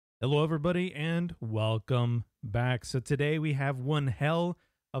Hello, everybody, and welcome back. So, today we have one hell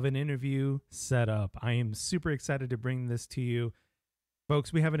of an interview set up. I am super excited to bring this to you.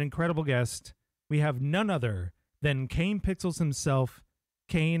 Folks, we have an incredible guest. We have none other than Kane Pixels himself.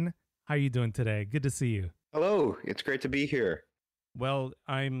 Kane, how are you doing today? Good to see you. Hello, it's great to be here. Well,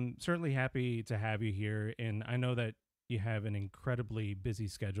 I'm certainly happy to have you here, and I know that you have an incredibly busy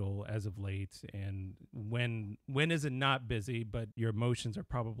schedule as of late. And when is it not busy? But your emotions are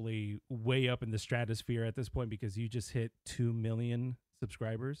probably way up in the stratosphere at this point because you just hit 2 million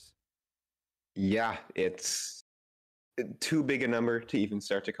subscribers. Yeah, it's too big a number to even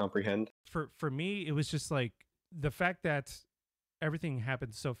start to comprehend. For me, it was just like the fact that everything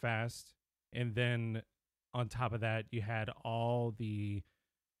happened so fast, and then on top of that, you had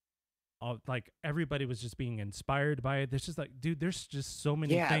like everybody was just being inspired by it. There's just like, dude, there's just so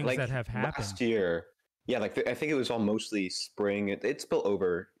many things like that have happened last year. Yeah, I think it was all mostly spring. It spilled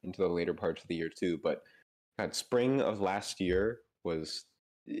over into the later parts of the year too. But God, spring of last year was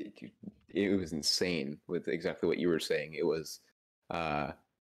it was insane with exactly what you were saying. It was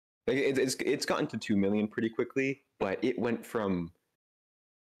it's gotten to 2 million pretty quickly, but it went from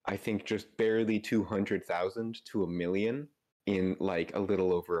I think just barely 200,000 to a million in like a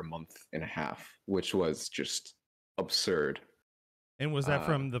little over a month and a half, which was just absurd. And was that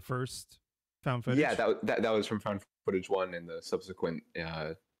from the first found footage? Yeah, that was from found footage one and the subsequent,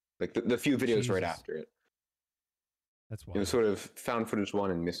 like the few videos Jesus. right after it. That's wild. It was sort of found footage one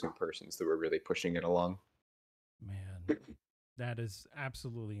and missing persons that were really pushing it along. Man, that is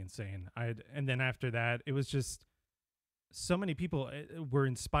absolutely insane. And then after that, it was just so many people were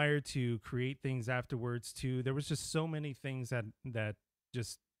inspired to create things afterwards too. There was just so many things that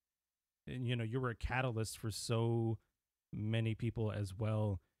just, you know, you were a catalyst for so many people as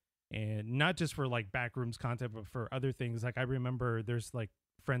well. And not just for like backrooms content, but for other things. Like I remember there's like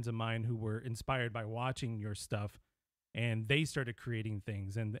friends of mine who were inspired by watching your stuff and they started creating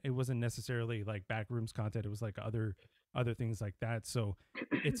things, and it wasn't necessarily like backrooms content. It was like other things like that. So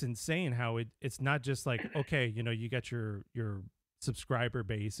it's insane how it's not just like, okay, you know, you got your subscriber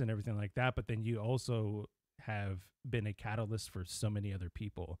base and everything like that, but then you also have been a catalyst for so many other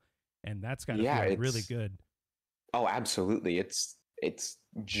people, and that's got to feel really good. Oh, absolutely. It's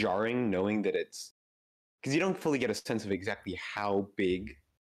jarring knowing that it's because you don't fully get a sense of exactly how big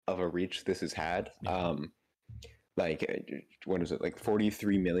of a reach this has had. Yeah. Like what is it, like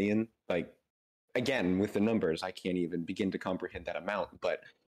 43 million? Like again, with the numbers, I can't even begin to comprehend that amount, but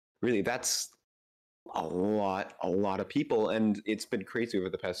really that's a lot of people. And it's been crazy over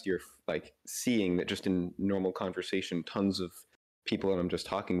the past year, like seeing that just in normal conversation, tons of people that I'm just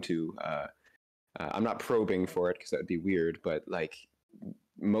talking to, I'm not probing for it because that would be weird, but like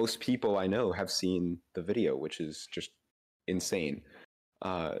most people I know have seen the video, which is just insane.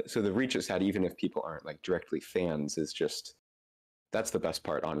 So the reach it's had, even if people aren't like directly fans, is just, that's the best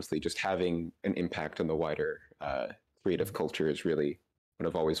part, honestly. Just having an impact on the wider creative culture is really what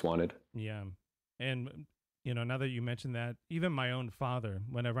I've always wanted. Yeah. And, you know, now that you mentioned that, even my own father,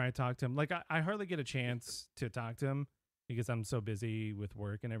 whenever I talk to him, like I hardly get a chance to talk to him because I'm so busy with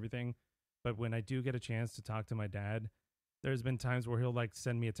work and everything. But when I do get a chance to talk to my dad, there's been times where he'll like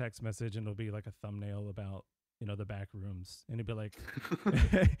send me a text message and it'll be like a thumbnail about, you know, the back rooms, and he'd be like,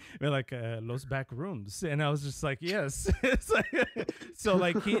 los back rooms. And I was just like, yes. So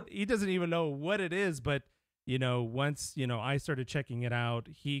like he doesn't even know what it is, but you know, once, you know, I started checking it out,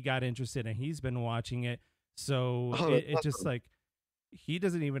 he got interested and he's been watching it. So it just like, he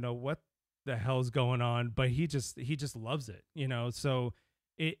doesn't even know what the hell's going on, but he just loves it, you know? So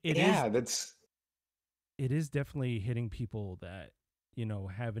it is definitely hitting people that, you know,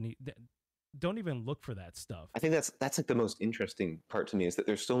 don't even look for that stuff. I think that's like the most interesting part to me, is that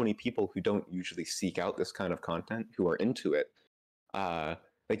there's so many people who don't usually seek out this kind of content who are into it.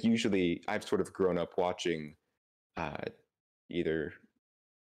 Like usually I've sort of grown up watching either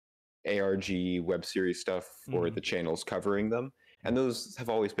ARG web series stuff or the channels covering them. And those have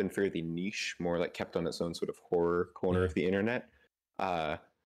always been fairly niche, more like kept on its own sort of horror corner of the internet. But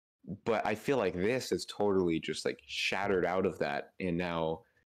I feel like this is totally just like shattered out of that. And now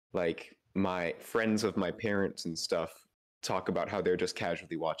like my friends of my parents and stuff talk about how they're just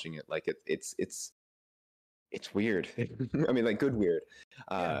casually watching it. Like it's weird. I mean, like good weird.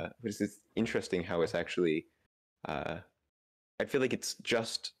 But it's interesting how it's actually. I feel like it's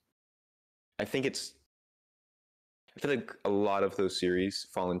just. I feel like a lot of those series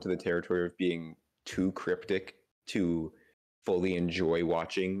fall into the territory of being too cryptic to fully enjoy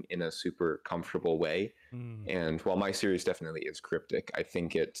watching in a super comfortable way. And while my series definitely is cryptic, I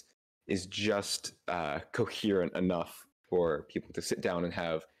think it is just coherent enough for people to sit down and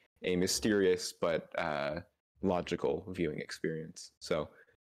have a mysterious but logical viewing experience. So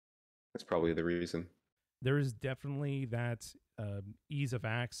that's probably the reason. There is definitely that ease of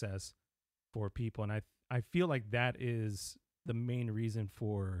access for people, and I feel like that is the main reason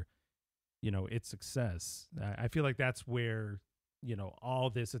for its success. I feel like that's where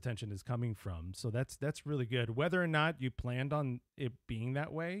all this attention is coming from. So that's really good. Whether or not you planned on it being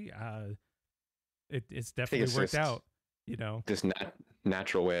that way, it's definitely worked out. Just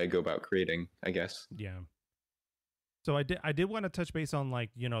natural way I go about creating, I guess. Yeah. So I did want to touch base on like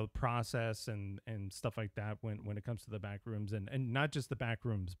process and stuff like that when it comes to the back rooms, and not just the back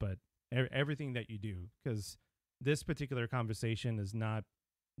rooms, but everything that you do, because this particular conversation is not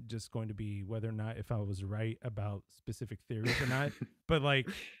just going to be whether or not if I was right about specific theories or not, but like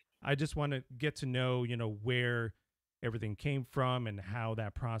I just want to get to know where everything came from and how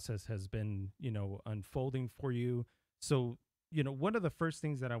that process has been unfolding for you. So one of the first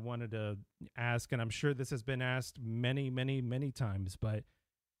things that I wanted to ask, and I'm sure this has been asked many, many, many times, but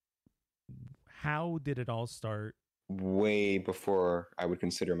how did it all start? Way before I would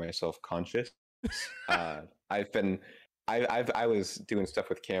consider myself conscious. I was doing stuff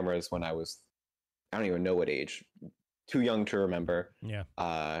with cameras when I don't even know what age, too young to remember. Yeah.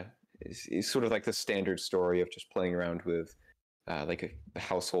 It's sort of like the standard story of just playing around with like a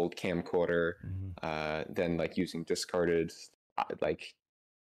household camcorder, then like using discarded like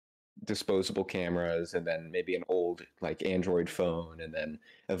disposable cameras, and then maybe an old like Android phone, and then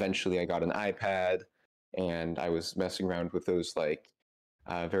eventually I got an iPad, and I was messing around with those like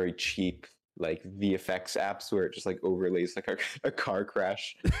very cheap like VFX apps where it just like overlays like a car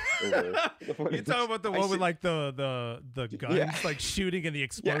crash. You're talking about the one with like the guns like shooting and the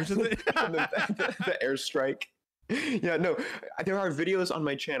explosions, the airstrike. Yeah, no, there are videos on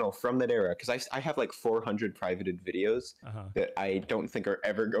my channel from that era, because I have like 400 privated videos that I don't think are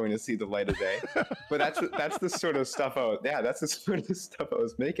ever going to see the light of day. But that's the sort of stuff that's the sort of stuff I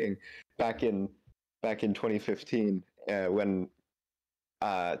was making back in 2015 when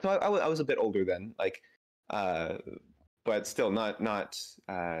so I was a bit older then, like but still not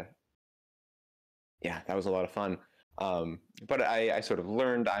yeah, that was a lot of fun. But I sort of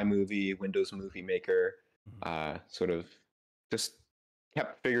learned iMovie, Windows Movie Maker, sort of just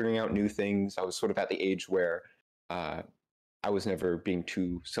kept figuring out new things. I was sort of at the age where I was never being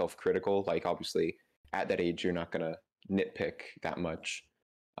too self-critical. Like obviously at that age, you're not going to nitpick that much.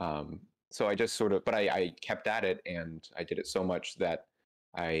 So I just sort of, but I kept at it, and I did it so much that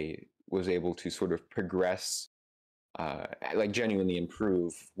I was able to sort of progress, like genuinely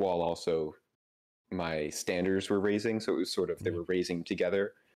improve, while also my standards were raising. So it was sort of, they were raising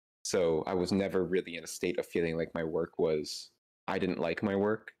together. So I was never really in a state of feeling like my work I didn't like my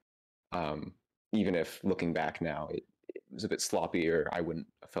work. Even if looking back now, it was a bit sloppy, or I wouldn't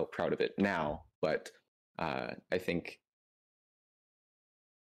have felt proud of it now. But I think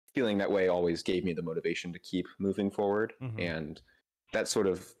feeling that way always gave me the motivation to keep moving forward. And that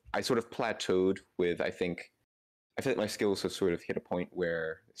I sort of plateaued with, I feel like my skills have sort of hit a point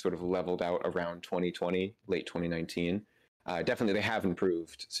where it sort of leveled out around 2020, late 2019. Definitely, they have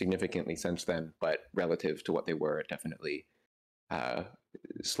improved significantly since then, but relative to what they were, it definitely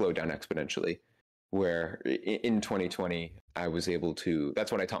slowed down exponentially. Where in 2020, I was able to.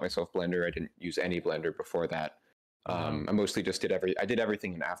 That's when I taught myself Blender. I didn't use any Blender before that. I mostly just I did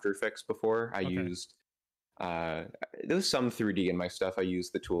everything in After Effects before. I used there was some 3D in my stuff. I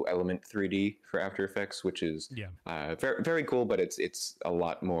used the tool Element 3D for After Effects, which is very, very cool, but it's a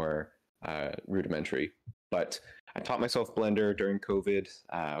lot more rudimentary. But I taught myself Blender during COVID.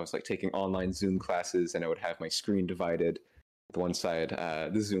 I was like taking online Zoom classes, and I would have my screen divided. With one side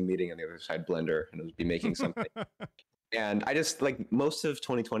the Zoom meeting, and the other side Blender, and I would be making something. And I just like most of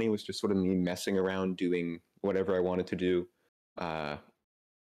 2020 was just sort of me messing around, doing whatever I wanted to do. But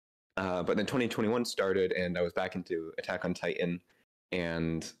then 2021 started, and I was back into Attack on Titan,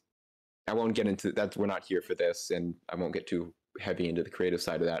 and I won't get into that. We're not here for this, and I won't get too heavy into the creative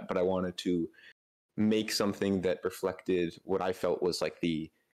side of that. But I wanted to make something that reflected what I felt was like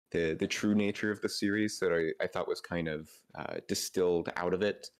the true nature of the series that I thought was kind of distilled out of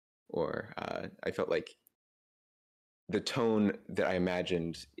it, or I felt like the tone that I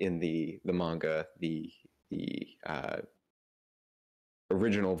imagined in the manga, the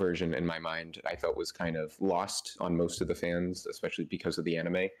original version in my mind, I felt was kind of lost on most of the fans, especially because of the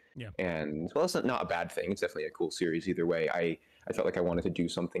anime. Yeah. And well, it's not a bad thing. It's definitely a cool series either way. I felt like I wanted to do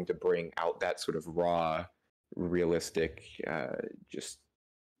something to bring out that sort of raw, realistic, just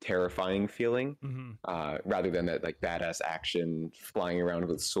terrifying feeling, rather than that like badass action, flying around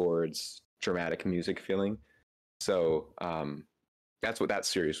with swords, dramatic music feeling. So that's what that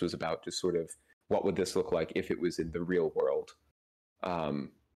series was about. Just sort of what would this look like if it was in the real world,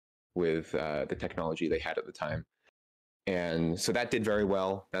 with the technology they had at the time. And so that did very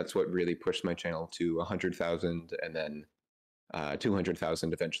well. That's what really pushed my channel to 100,000, and then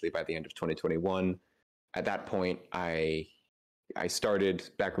 200,000 eventually by the end of 2021. At that point, I started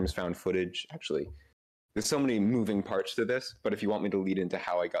Backrooms Found Footage. Actually, there's so many moving parts to this, but if you want me to lead into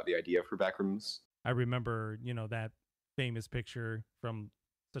how I got the idea for Backrooms. I remember, that famous picture from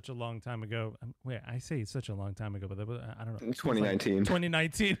such a long time ago. Wait, I say such a long time ago, but I don't know. 2019. Like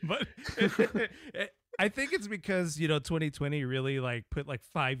 2019, but I think it's because 2020 really like put like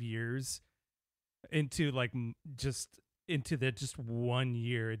 5 years into like just 1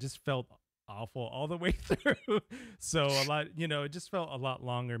 year. It just felt awful all the way through. So a lot, it just felt a lot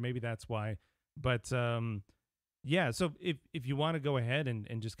longer. Maybe that's why. But yeah. So if you want to go ahead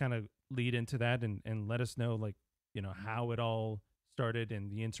and just kind of lead into that and let us know like how it all started and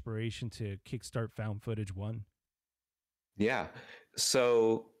the inspiration to kickstart Found Footage 1. Yeah.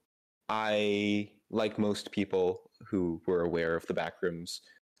 So I, like most people who were aware of the Backrooms,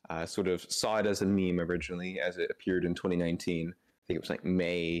 sort of saw it as a meme originally as it appeared in 2019. I think it was like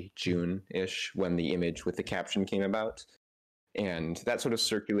May, June-ish when the image with the caption came about. And that sort of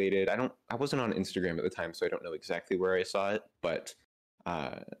circulated. I wasn't on Instagram at the time, so I don't know exactly where I saw it, but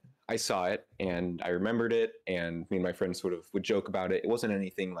I saw it and I remembered it, and me and my friends sort of would joke about it. It wasn't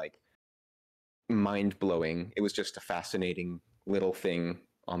anything like mind-blowing. It was just a fascinating little thing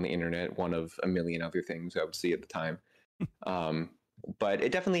on the internet, one of a million other things I would see at the time. But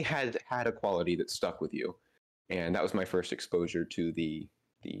it definitely had a quality that stuck with you, and that was my first exposure to the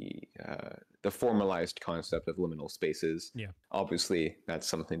formalized concept of liminal spaces. Yeah, obviously that's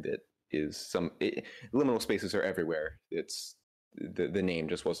something that is liminal spaces are everywhere. It's the name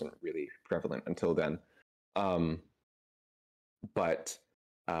just wasn't really prevalent until then. But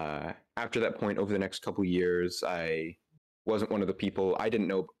after that point, over the next couple years, I wasn't one of the people. I didn't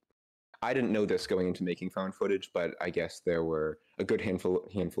know this going into making Found Footage, but I guess there were a good handful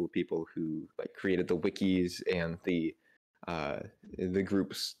of people who like created the wikis and the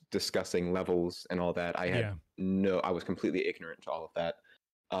groups discussing levels and all that. I was completely ignorant to all of that.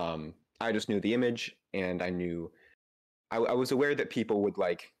 I just knew the image, and I knew I was aware that people would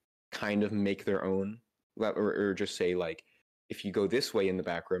like kind of make their own, or just say like, if you go this way in the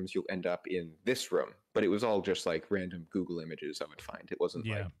Backrooms, you'll end up in this room. But it was all just like random Google images I would find. It wasn't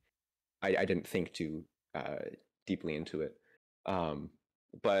like I didn't think too deeply into it.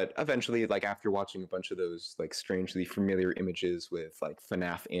 But eventually, like after watching a bunch of those like strangely familiar images with like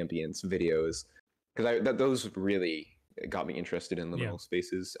FNAF ambience videos, because those really got me interested in liminal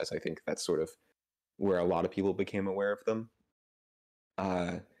spaces, as I think that's sort of where a lot of people became aware of them.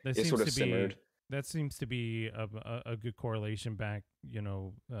 It sort of simmered. That seems to be a good correlation back,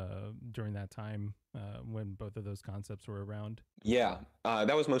 during that time when both of those concepts were around. Yeah,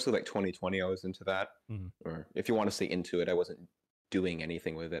 that was mostly like 2020. I was into that, or if you want to say into it, I wasn't doing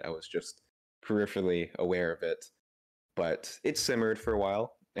anything with it. I was just peripherally aware of it. But it simmered for a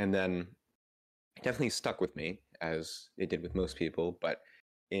while, and then it definitely stuck with me, as it did with most people. But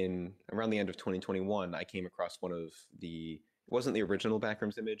around the end of 2021, I came across one of it wasn't the original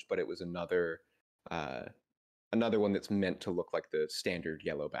Backrooms image, but it was another one that's meant to look like the standard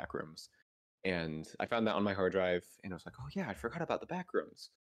yellow Backrooms. And I found that on my hard drive, and I was like, oh yeah, I forgot about the Backrooms.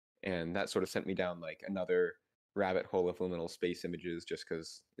 And that sort of sent me down like another rabbit hole of liminal space images, just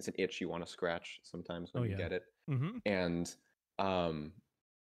because it's an itch you want to scratch sometimes when you get it. And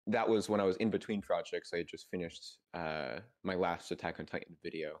that was when I was in between projects. I had just finished my last Attack on Titan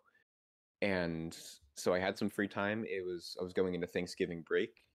video, and so I had some free time. I was going into Thanksgiving break,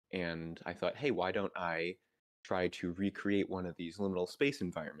 and I thought, hey, why don't I try to recreate one of these liminal space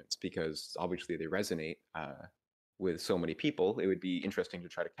environments, because obviously they resonate with so many people. It would be interesting to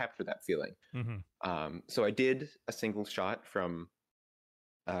try to capture that feeling. So I did a single shot from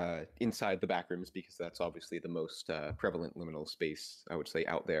inside the Backrooms, because that's obviously the most prevalent liminal space, I would say,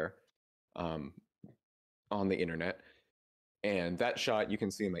 out there on the internet. And that shot, you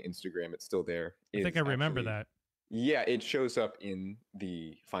can see in my Instagram, it's still there. I think I remember that. Yeah, it shows up in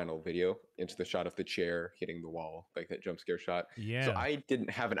the final video. It's the shot of the chair hitting the wall, like that jump scare shot. Yeah. So I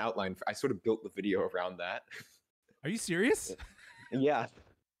didn't have an outline. I sort of built the video around that. Are you serious? Yeah.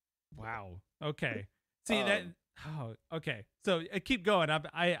 Wow. Okay. See that. Oh, okay. So keep going.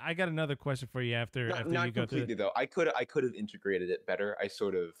 I got another question for you after not you go completely through. Though. I could have integrated it better. I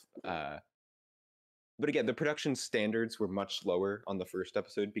sort of. But again, the production standards were much lower on the first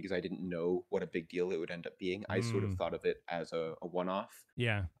episode, because I didn't know what a big deal it would end up being. I sort of thought of it as a one-off.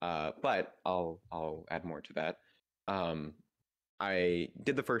 Yeah. But I'll add more to that. I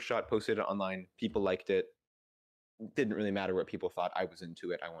did the first shot, posted it online. People liked it. Didn't really matter what people thought. I was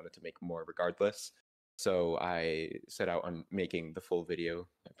into it. I wanted to make more regardless. So I set out on making the full video.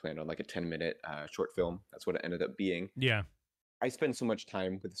 I planned on like a 10-minute short film. That's what it ended up being. Yeah. I spend so much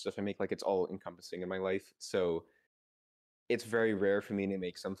time with the stuff I make, like it's all encompassing in my life. So it's very rare for me to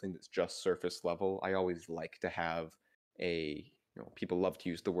make something that's just surface level. I always like to have people love to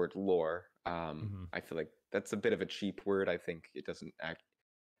use the word lore. I feel like that's a bit of a cheap word. I think it doesn't act,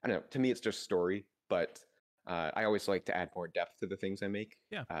 I don't know, to me it's just story, but I always like to add more depth to the things I make.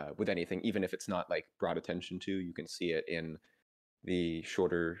 Yeah. With anything, even if it's not like brought attention to. You can see it in the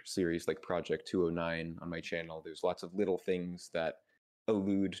shorter series like Project 209 on my channel. There's lots of little things that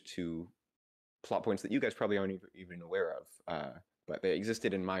allude to plot points that you guys probably aren't even aware of, but they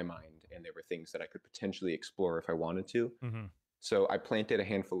existed in my mind, and they were things that I could potentially explore if I wanted to. So I planted a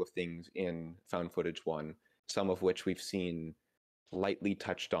handful of things in Found Footage 1, some of which we've seen lightly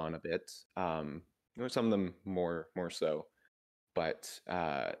touched on a bit, some of them more so. But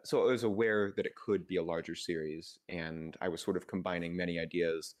so I was aware that it could be a larger series, and I was sort of combining many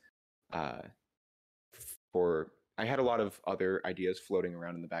ideas I had a lot of other ideas floating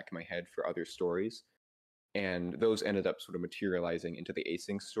around in the back of my head for other stories, and those ended up sort of materializing into the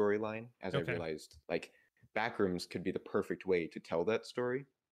async storyline as I realized like Backrooms could be the perfect way to tell that story.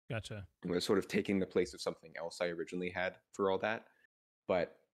 Gotcha. It was sort of taking the place of something else I originally had for all that.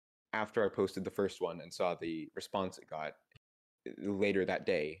 But after I posted the first one and saw the response it got, later that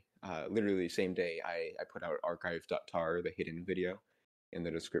day, literally the same day, I put out archive.tar, the hidden video, in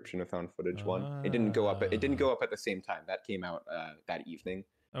the description of Found Footage 1. It didn't go up. It didn't go up at the same time. That came out that evening.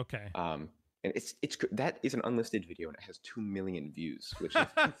 Okay. And it's that is an unlisted video, and it has 2 million views, which is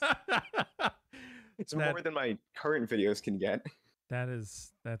it's more than my current videos can get.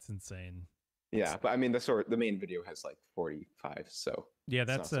 That's insane. Yeah, but I mean the main video has like 45, so yeah,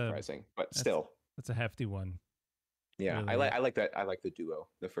 that's not surprising, but still, that's a hefty one. Yeah, really. I like that. I like the duo,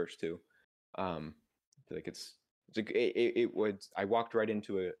 the first two. I feel like it would. I walked right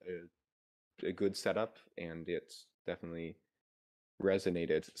into a good setup, and it's definitely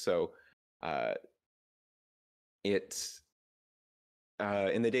resonated. So, it's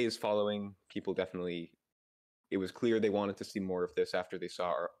in the days following, people definitely. It was clear they wanted to see more of this after they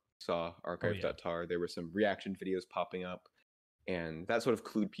saw archive.tar. There were some reaction videos popping up, and that sort of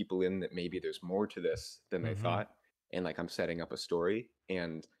clued people in that maybe there's more to this than they thought. And like I'm setting up a story,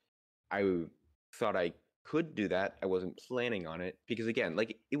 and I thought I could do that. I wasn't planning on it because again,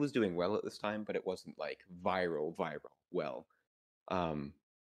 like it was doing well at this time, but it wasn't like viral well.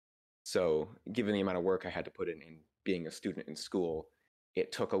 So given the amount of work I had to put in being a student in school,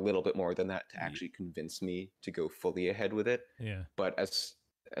 it took a little bit more than that to actually convince me to go fully ahead with it. Yeah. But as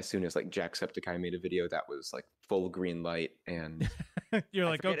soon as like Jacksepticeye made a video, that was like full green light, and you're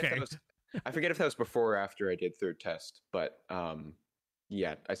like, okay. I forget if that was before or after I did third test, but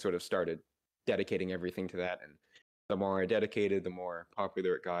yeah, I sort of started dedicating everything to that, and the more I dedicated, the more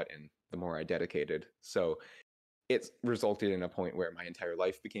popular it got, and the more I dedicated. So it resulted in a point where my entire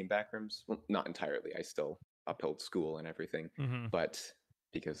life became Backrooms. Well, not entirely. I still upheld school and everything, but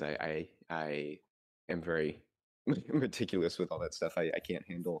because I am very meticulous with all that stuff, I can't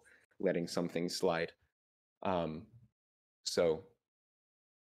handle letting some things slide. So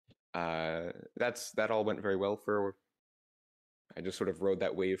that all went very well for. I just sort of rode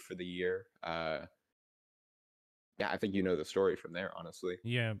that wave for the year. Yeah, I think you know the story from there, honestly.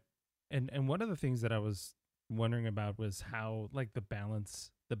 Yeah, and one of the things that I was wondering about was how like the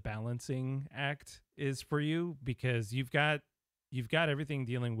balancing act is for you, because you've got everything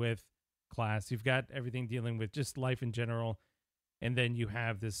dealing with class, you've got everything dealing with just life in general, and then you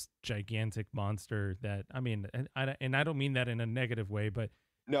have this gigantic monster that, I mean, and I don't mean that in a negative way, but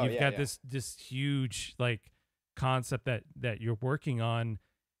you've got this huge like concept that you're working on.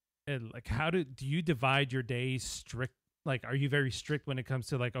 And like, how do you divide your days strict? Like, are you very strict when it comes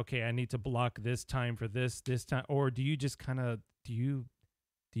to like, okay, I need to block this time for this time, or do you just kind of do you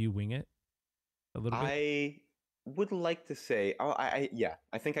wing it a little bit? I would like to say, I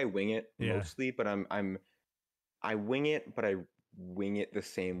think I wing it mostly, but I wing it, but I wing it the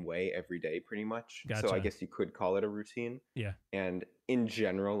same way every day pretty much. Gotcha. So I guess you could call it a routine. Yeah. And in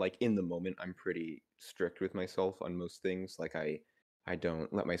general, like in the moment, I'm pretty strict with myself on most things. Like I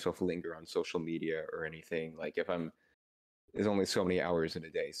don't let myself linger on social media or anything. Like there's only so many hours in a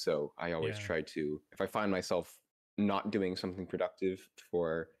day. So I always try to, if I find myself not doing something productive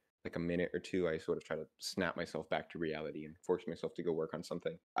for like a minute or two, I sort of try to snap myself back to reality and force myself to go work on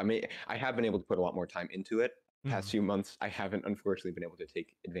something. I mean, I have been able to put a lot more time into it. past few months, I haven't unfortunately been able to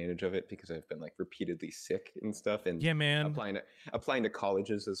take advantage of it because I've been like repeatedly sick and stuff, and Yeah, man. applying to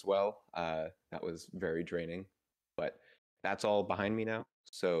colleges as well. That was very draining, but that's all behind me now.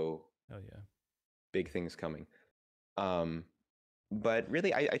 So Oh yeah. big things coming. Um, but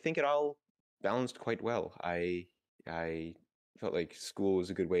really, I think it all balanced quite well. I felt like school was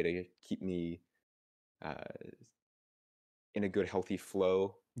a good way to keep me uh, in a good, healthy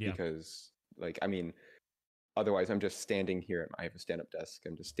flow Yeah. because, like, I mean, otherwise I'm just standing here. I have a stand-up desk.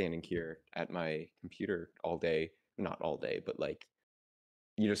 I'm just standing here at my computer all day. Not all day, but like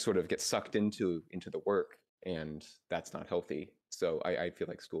you just sort of get sucked into the work, and that's not healthy. So I feel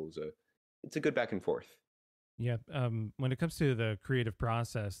like school is it's a good back and forth. Yeah. When it comes to the creative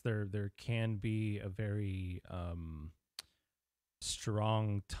process, there can be a very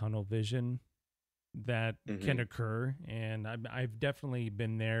strong tunnel vision that can Mm-hmm. occur, and I've definitely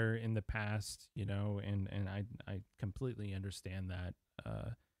been there in the past, and I completely understand that.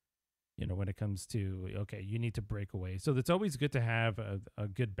 When it comes to, okay, you need to break away, so it's always good to have a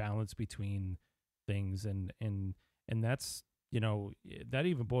good balance between things, and that's, that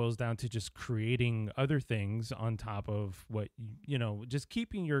even boils down to just creating other things on top of what just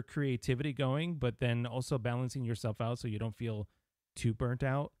keeping your creativity going, but then also balancing yourself out so you don't feel too burnt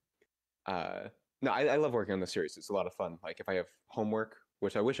out. Uh, no, I love working on the series. It's a lot of fun. Like if I have homework,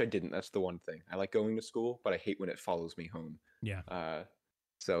 which I wish I didn't, that's the one thing. I like going to school, but I hate when it follows me home. Yeah.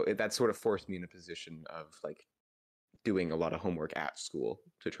 So that sort of forced me in a position of like doing a lot of homework at school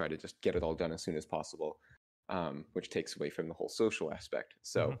to try to just get it all done as soon as possible, which takes away from the whole social aspect. Hmm.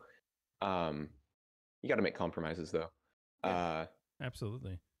 So um, you got to make compromises though. Yeah, Uh,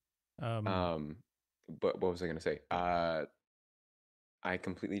 absolutely. um um, but what was I going to say? I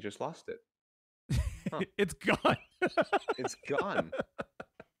completely just lost it. Huh. it's gone. It's gone.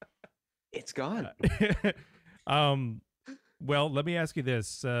 It's gone. um well, let me ask you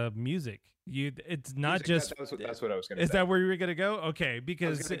this. Music, it's not Music. just That's what I was going to is say. that where you were gonna go? Okay, I was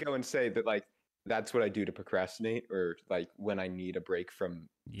because going to go and say that like that's what I do to procrastinate, or like when I need a break from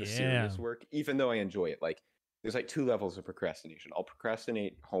the yeah. serious work, even though I enjoy it. Like there's like two levels of procrastination. I'll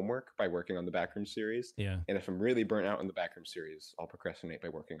procrastinate homework by working on the Backroom series, Yeah, and if I'm really burnt out on the Backroom series, I'll procrastinate by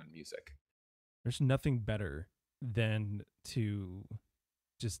working on music. there's nothing better than to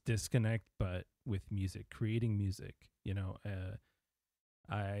just disconnect, but with music, creating music.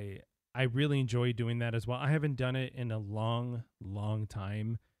 I really enjoy doing that as well. I haven't done it in a long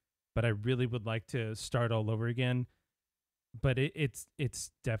time, but I really would like to start all over again. But it's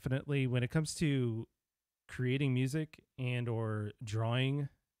definitely, when it comes to creating music and or drawing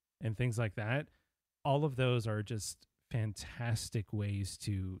and things like that, all of those are just fantastic ways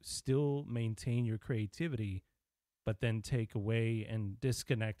to still maintain your creativity, but then take away and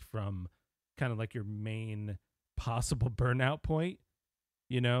disconnect from kind of like your main possible burnout point,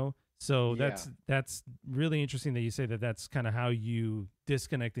 so Yeah, that's really interesting that you say that that's kind of how you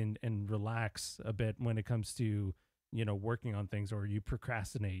disconnect and relax a bit when it comes to, working on things, or you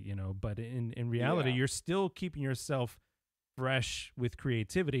procrastinate, but in reality yeah, you're still keeping yourself fresh with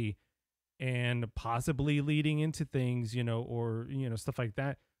creativity and possibly leading into things, or stuff like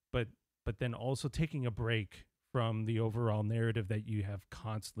that, but then also taking a break from the overall narrative that you have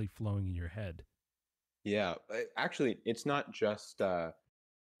constantly flowing in your head. yeah. Actually, it's not just.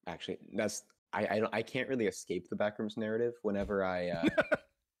 Actually, that's I can't really escape the Backrooms narrative. Whenever I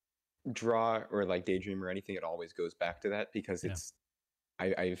draw or like daydream or anything, it always goes back to that because Yeah.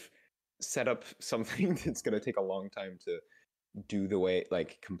 I've set up something that's going to take a long time to do the way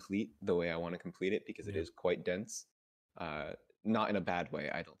like complete the way I want to complete it because it Yeah. is quite dense. Uh, Not in a bad way.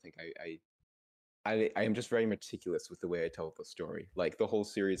 I don't think I am just very meticulous with the way I tell the story. Like the whole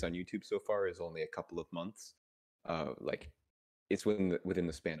series on YouTube so far is only a couple of months. Like it's within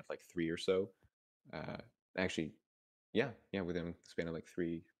the span of like three or so. Uh, Actually, yeah, within the span of like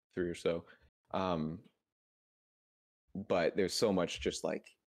three or so. Um, but there's so much just like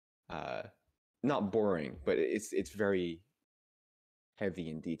uh, not boring, but it's very heavy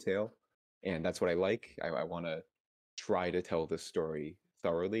in detail, and that's what I like. I want to try to tell this story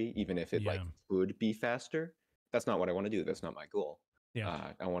thoroughly, even if it Yeah. like could be faster. That's not what I want to do. That's not my goal.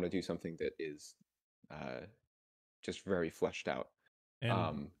 Yeah. I want to do something that is uh, just very fleshed out. and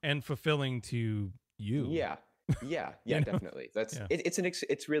Um, and fulfilling to you. yeah, yeah, you know definitely. That's yeah.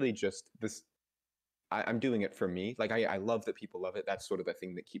 it's really just this. I'm doing it for me. Like I love that people love it. That's sort of the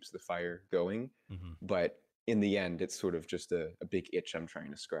thing that keeps the fire going. Hmm. But in the end, it's sort of just a big itch I'm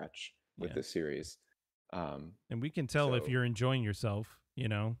trying to scratch with Yeah, this series. Um, and we can tell if so you're enjoying yourself, you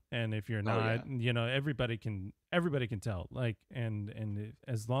know, and if you're Oh not, yeah. you know, everybody can tell, like,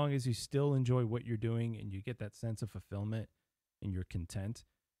 as long as you still enjoy what you're doing and you get that sense of fulfillment and you're content,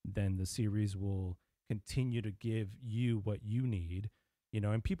 then the series will continue to give you what you need, you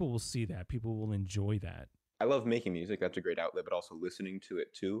know, and people will see that, people will enjoy that. I love making music. That's a great outlet, but also listening to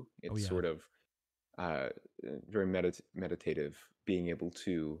it too. Oh It's yeah. sort of uh, very meditative, being able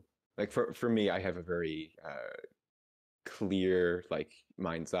to like for me, I have a very clear like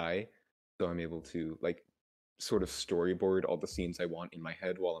mind's eye, so I'm able to like sort of storyboard all the scenes I want in my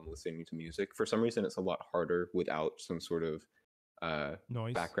head while I'm listening to music. For some reason, it's a lot harder without some sort of uh,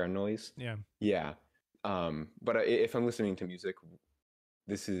 Noise. background noise. Yeah. Yeah. But if I'm listening to music,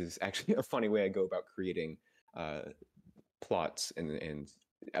 this is actually a funny way I go about creating uh, plots and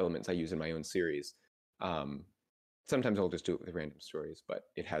elements I use in my own series. Um, Sometimes I'll just do it with random stories, but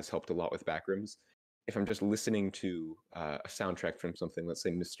it has helped a lot with Backrooms. If I'm just listening to a soundtrack from something, let's say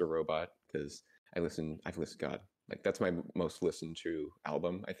Mr. Robot, because I've listened, God, like that's my most listened to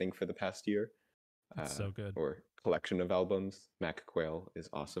album, I think, for the past year, It's so good. or collection of albums. Mac Quail is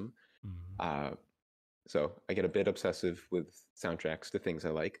awesome. Mhm. Uh, so I get a bit obsessive with soundtracks to things I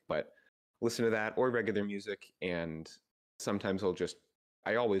like, but listen to that or regular music. And sometimes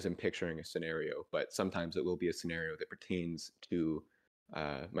I always am picturing a scenario, but sometimes it will be a scenario that pertains to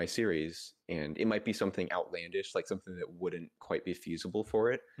my series. And it might be something outlandish, like something that wouldn't quite be feasible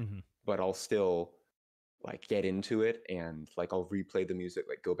for it, Mhm. but I'll still like get into it and like I'll replay the music,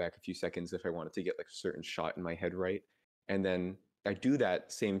 like go back a few seconds if I wanted to get like a certain shot in my head right. And then I do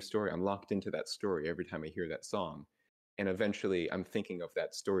that same story. I'm locked into that story every time I hear that song. And eventually I'm thinking of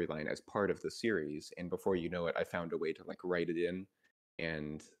that storyline as part of the series. And before you know it, I found a way to like write it in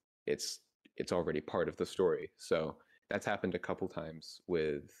and it's it's already part of the story. So that's happened a couple times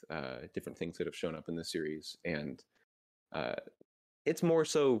with different things that have shown up in the series. And uh, it's more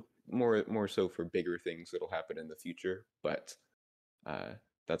so for bigger things that'll happen in the future, but uh,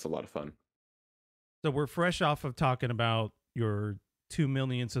 that's a lot of fun. So we're fresh off of talking about your 2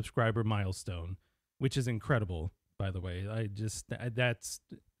 million subscriber milestone, which is incredible, by the way. That's,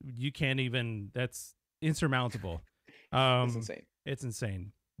 you can't even, that's insurmountable. It's Um, insane. it's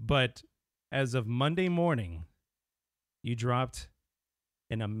insane. But as of Monday morning, you dropped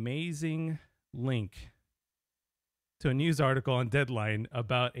an amazing link to a news article on Deadline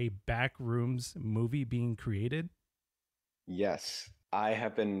about a Backrooms movie being created. Yes, I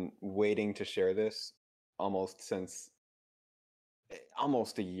have been waiting to share this almost since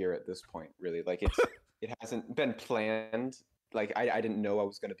almost a year at this point. Really, like it hasn't been planned. Like I didn't know I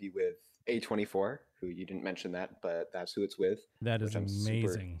was going to be with A24, who you didn't mention that, but that's who it's with, That is which I'm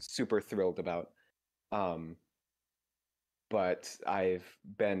super amazing. super thrilled about. Um, but I've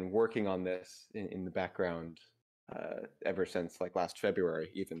been working on this in the background ever since like last February,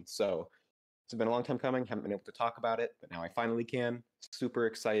 even. So it's been a long time coming. Haven't been able to talk about it, but now I finally can. Super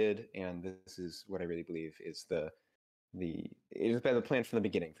excited, and this is what I really believe is the it has been the plan from the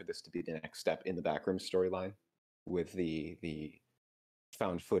beginning for this to be the next step in the Backrooms storyline, with the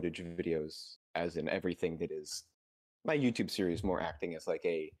found footage videos, as in everything that is my YouTube series, more acting as like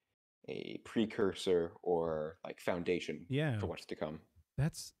a precursor or like foundation Yeah, for what's to come.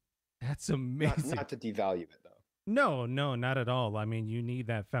 that's that's Not amazing. not to devalue it though. No, no, not at all. I mean, you need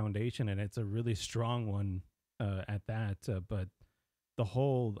that foundation, and it's a really strong one at that. But the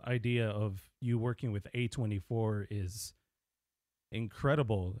whole idea of you working with A24 is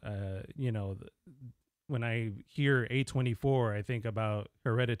incredible. You know, when I hear A24, I think about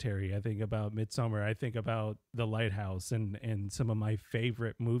Hereditary, I think about Midsummer, I think about The Lighthouse, and some of my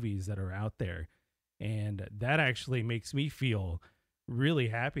favorite movies that are out there. And that actually makes me feel really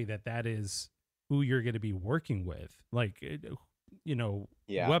happy that that is who you're going to be working with. Like, you know,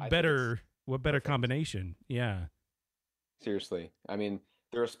 Yeah, I think it's what better perfect. combination? Yeah. Seriously, I mean,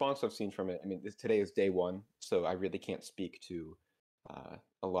 the response I've seen from it. I mean, today is day one, so I really can't speak to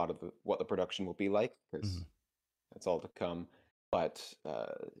a lot of what the production will be like Mhm. because that's all to come. But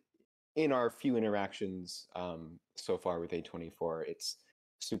in our few interactions so far with A24, it's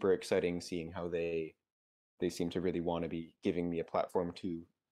super exciting seeing how they seem to really want to be giving me a platform to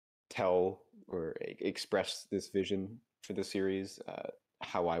tell or express this vision for the series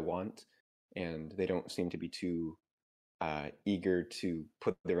how I want, and they don't seem to be too eager to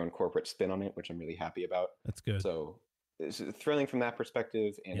put their own corporate spin on it, which I'm really happy about. That's good. So it's thrilling from that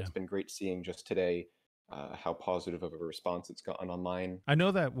perspective, and Yeah. it's been great seeing just today how positive of a response it's gotten online. I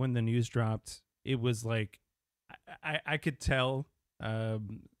know that when the news dropped, it was like I could tell,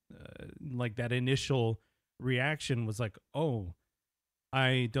 like that initial reaction was like, oh,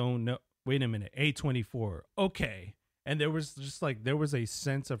 I don't know. Wait a minute, A24. Okay. And there was just like there was a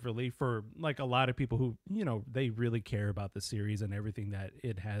sense of relief for like a lot of people who, you know, they really care about the series and everything that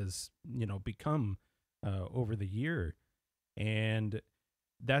it has, you know, become over the year. And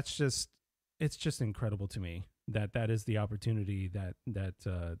that's just it's just incredible to me that that is the opportunity that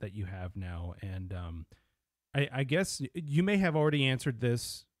you have now. And I guess you may have already answered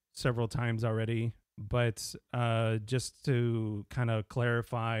this several times already, but just to kind of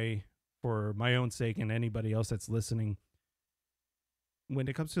clarify for my own sake and anybody else that's listening, when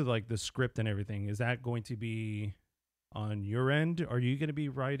it comes to like the script and everything, is that going to be on your end? Are you going to be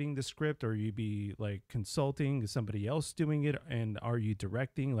writing the script, or you be like consulting? Is somebody else doing it, and are you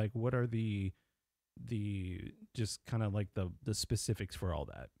directing? Like, what are the just kind of like the specifics for all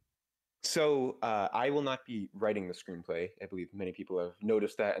that? So I will not be writing the screenplay. I believe many people have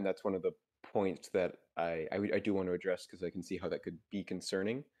noticed that, and that's one of the points that I do want to address because I can see how that could be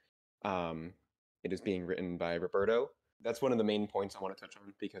concerning. Um, it is being written by Roberto. That's one of the main points I want to touch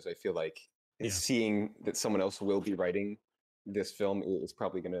on because I feel like Yeah. seeing that someone else will be writing this film is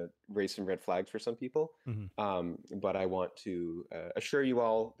probably going to raise some red flags for some people. Hmm. But I want to assure you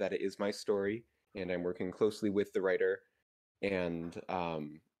all that it is my story, and I'm working closely with the writer. And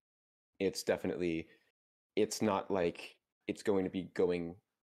it's definitely, it's not like it's going to be going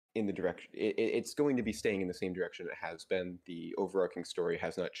in the direction, it's going to be staying in the same direction it has been. The overarching story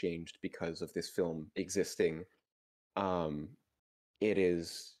has not changed because of this film existing. um it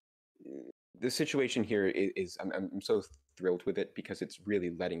is, the situation here is I'm so thrilled with it because it's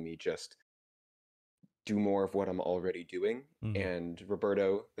really letting me just do more of what I'm already doing. Hmm. And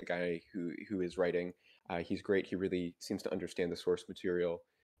Roberto, the guy who is writing, he's great. He really seems to understand the source material,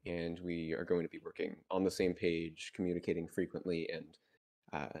 and we are going to be working on the same page, communicating frequently, and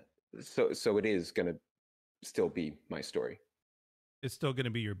so it is going to still be my story. It's still going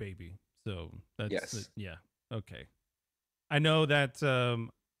to be your baby. So that's Yes. yeah. Okay. I know that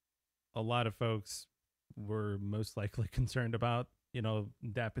a lot of folks were most likely concerned about, you know,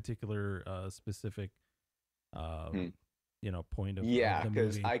 that particular specific, Hmm. you know, point of Yeah, the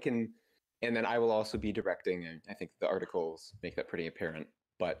because movie. I can, and then I will also be directing, and I think the articles make that pretty apparent.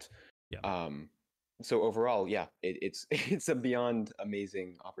 But Yeah. um, so overall, yeah, it's it's a beyond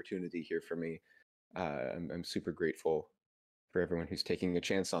amazing opportunity here for me. I'm super grateful for everyone who's taking a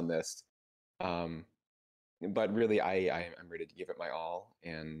chance on this. Um, but really, I'm ready to give it my all,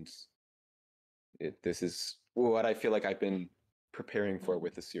 and this is what I feel like I've been preparing for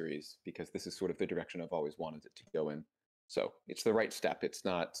with the series because this is sort of the direction I've always wanted it to go in. So it's the right step. It's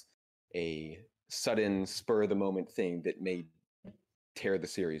not a sudden spur of the moment thing that may tear the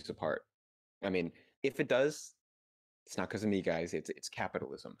series apart. I mean, if it does, it's not because of me, guys. It's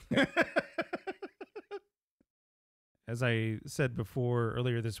capitalism. As I said before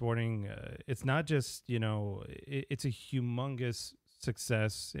earlier this morning, it's not just, you know, it's a humongous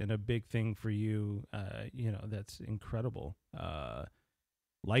success and a big thing for you. You know, that's incredible,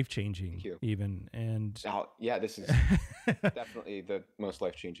 life Thank changing you. even, and Oh, yeah, this is definitely the most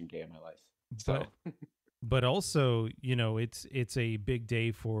life changing day of my life. So but but also, you know, it's a big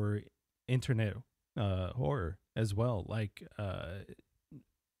day for internet horror as well. Like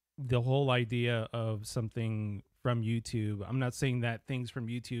the whole idea of something from YouTube. I'm not saying that things from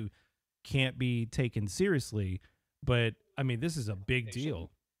YouTube can't be taken seriously, but I mean, this is a big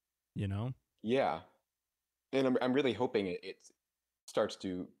deal, you know? yeah, and I'm really hoping it starts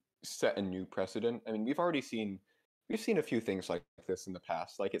to set a new precedent. I mean, we've seen a few things like this in the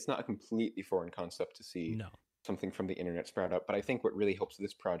past. Like it's not a completely foreign concept to see No. something from the internet sprout up, but I think what really helps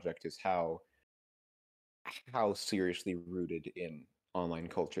this project is how seriously rooted in online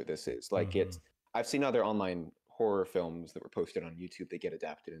culture this is. Like Hmm. it's, I've seen other online horror films that were posted on YouTube, they get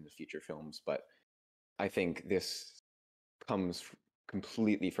adapted into feature films, but I think this comes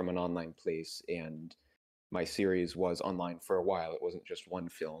completely from an online place. And my series was online for a while. It wasn't just one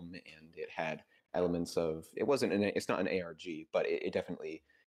film, and it had elements of, it wasn't an, it's not an ARG, but it definitely,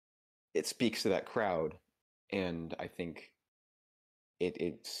 it speaks to that crowd. And I think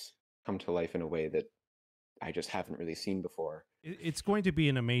it's come to life in a way that I just haven't really seen before. It's going to be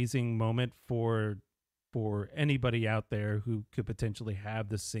an amazing moment for anybody out there who could potentially have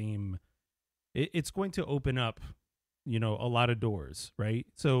the same. It's going to open up, you know, a lot of doors, right?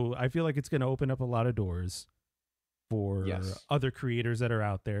 So I feel like it's going to open up a lot of doors for Yes. other creators that are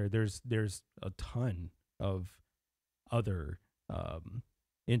out there. There's a ton of other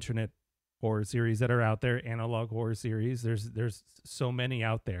internet horror series that are out there, analog horror series. There's so many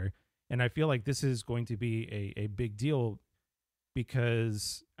out there, and I feel like this is going to be a big deal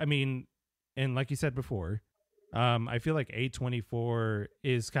because I mean, and like you said before, I feel like A24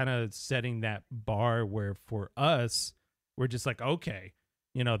 is kind of setting that bar where for us, we're just like, okay,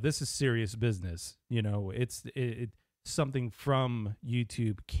 this is serious business. Something from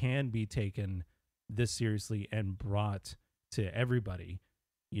YouTube can be taken this seriously and brought to everybody,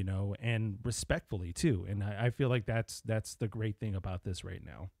 and respectfully too. And I feel like that's the great thing about this right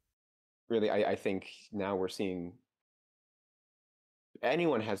now. Really, I think now we're seeing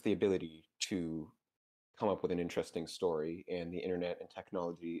anyone has the ability to come up with an interesting story, and the internet and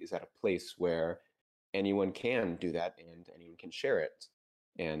technology is at a place where anyone can do that and anyone can share it.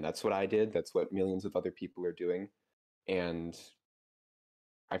 And that's what I did. That's what millions of other people are doing. And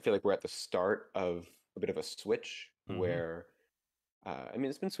I feel like we're at the start of a bit of a switch Mm-hmm. where, I mean,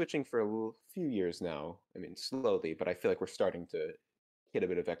 it's been switching for few years now. I mean, slowly, but I feel like we're starting to hit a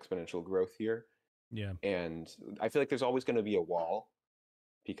bit of exponential growth here. Yeah. And I feel like there's always going to be a wall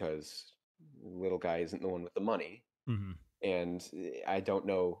because little guy isn't the one with the money. Mm-hmm. And I don't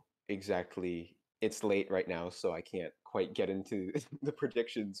know exactly. It's late right now, so I can't quite get into the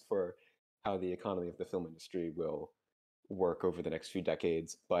predictions for how the economy of the film industry will work over the next few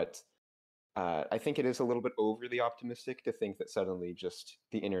decades. But I think it is a little bit overly optimistic to think that suddenly just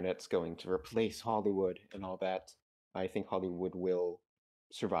the internet's going to replace Hollywood and all that. I think Hollywood will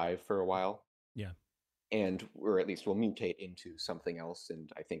survive for a while, Yeah. and or at least will mutate into something else. And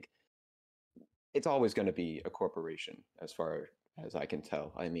I think it's always going to be a corporation, as far as I can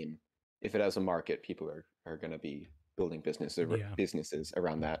tell. I mean, if it has a market, people are going to be building Yeah. businesses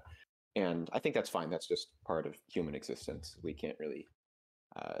around that, and I think that's fine. That's just part of human existence. We can't really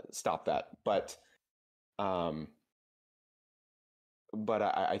stop that, um, but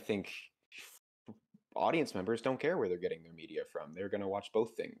I think audience members don't care where they're getting their media from. They're going to watch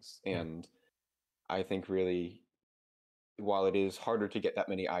both things, Yeah. and I think really, while it is harder to get that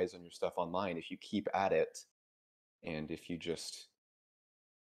many eyes on your stuff online, if you keep at it, and if you just,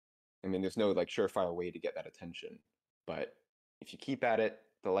 I mean, there's no like surefire way to get that attention, but if you keep at it,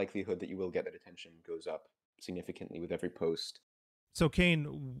 the likelihood that you will get that attention goes up significantly with every post. So,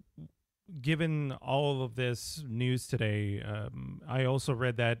 Kane, given all of this news today, I also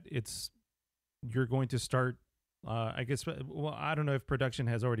read that you're going to start. I guess. Well, I don't know if production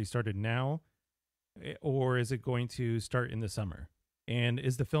has already started now, or is it going to start in the summer? And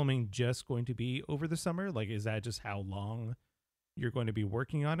is the filming just going to be over the summer? Like, is that just how long you're going to be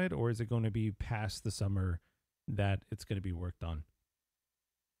working on it, or is it going to be past the summer that it's going to be worked on?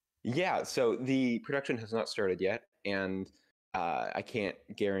 Yeah, so the production has not started yet, and I can't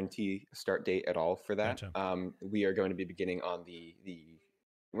guarantee a start date at all for that. Gotcha. We are going to be beginning on the.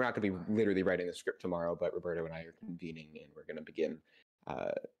 We're not going to be literally writing the script tomorrow, but Roberto and I are convening, and we're going to begin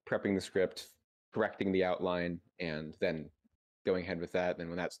prepping the script, correcting the outline, and then going ahead with that. Then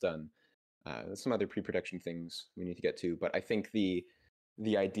when that's done, there's some other pre-production things we need to get to. But I think the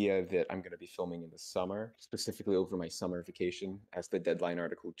idea that I'm going to be filming in the summer, specifically over my summer vacation, as the Deadline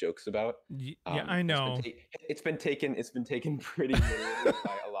article jokes about, Yeah, I know. it's been taken pretty literally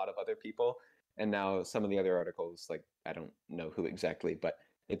by a lot of other people, and now some of the other articles, like I don't know who exactly, but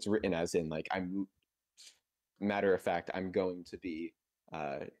it's written as in like I'm matter of fact, I'm going to be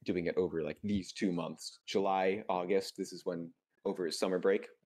doing it over like these 2 months, July, August. This is when over his summer break.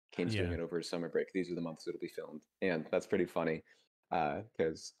 Kane's doing Yeah. it over his summer break. These are the months it'll be filmed, and that's pretty funny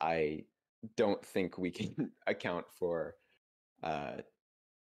because I don't think we can account for. Uh,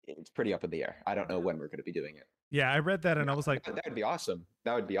 it's pretty up in the air. I don't know when we're going to be doing it. Yeah, I read that and I was like, That would be awesome.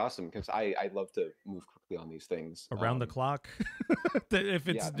 That would be awesome because I love to move quickly on these things. around the clock. If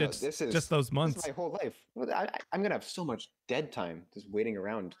Yeah, no, it's just those this is months. my whole life. I'm gonna have so much dead time just waiting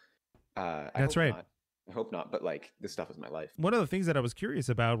around. I That's hope right. not. I hope not. But like this stuff is my life. One of the things that I was curious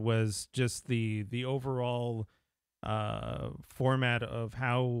about was just the overall format of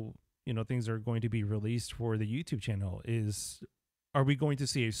how things are going to be released for the YouTube channel. Are we going to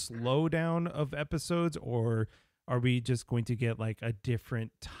see a slowdown of episodes, or are we just going to get like a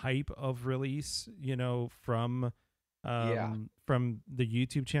different type of release, Yeah. from the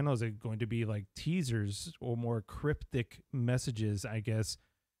YouTube channel? Is it going to be like teasers or more cryptic messages, I guess,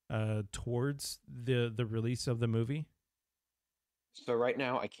 towards the release of the movie? So right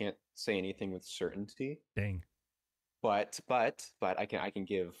now I can't say anything with certainty, Dang. but I can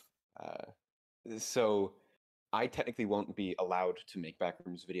give. So I technically won't be allowed to make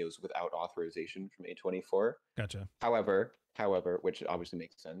Backrooms videos without authorization from A24. Gotcha. However, which obviously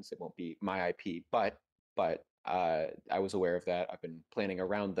makes sense, it won't be my IP, but I was aware of that. I've been planning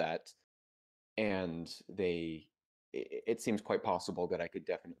around that, and it seems quite possible that I could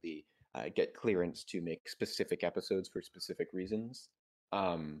definitely get clearance to make specific episodes for specific reasons,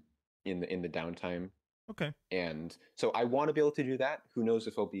 um, in the downtime Okay. And so I want to be able to do that. Who knows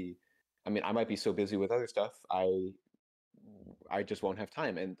if I'll be, I mean, I might be so busy with other stuff. I just won't have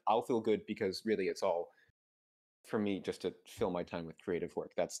time, and I'll feel good because really it's all for me just to fill my time with creative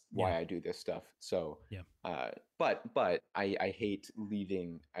work. That's Yeah. why I do this stuff. So, Yeah. but I hate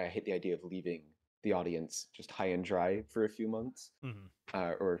leaving. I hate the idea of leaving the audience just high and dry for a few months,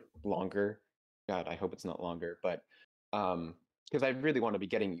 or longer. God, I hope it's not longer. But because I really want to be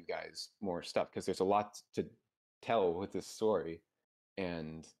getting you guys more stuff because there's a lot to tell with this story,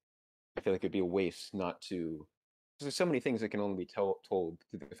 and I feel like it'd be a waste not to. There's so many things that can only be told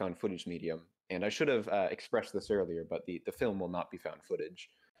through the found footage medium, and I should have expressed this earlier, but the film will not be found footage.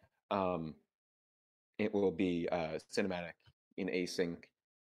 Um, it will be cinematic in async.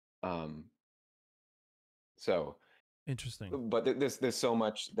 Um, so, Interesting. but there's so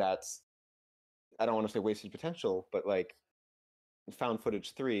much that's I don't want to say wasted potential, but like found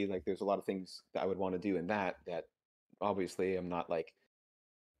footage 3, like there's a lot of things that I would want to do in that obviously I'm not like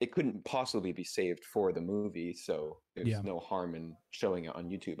it couldn't possibly be saved for the movie, so there's no harm in showing it on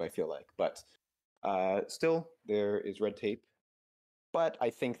YouTube, I feel like. But still, there is red tape. But I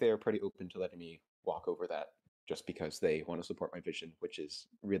think they're pretty open to letting me walk over that just because they want to support my vision, which is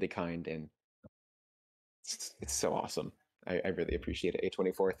really kind, and it's so awesome. I really appreciate it.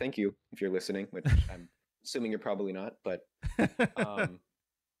 A24, thank you if you're listening, which I'm assuming you're probably not, but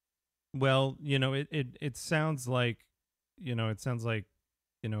well, it sounds like,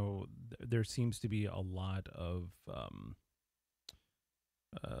 there seems to be a lot of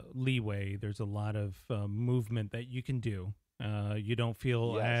leeway. There's a lot of movement that you can do. You don't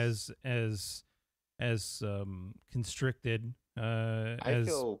feel yes. as constricted. I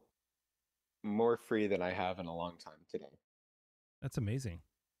feel more free than I have in a long time today. That's amazing.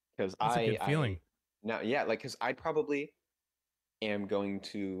 Because That's a good feeling. because I probably am going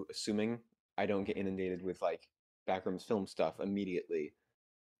to, assuming I don't get inundated with like Backrooms film stuff immediately,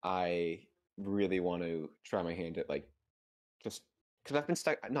 I really want to try my hand at like just because I've been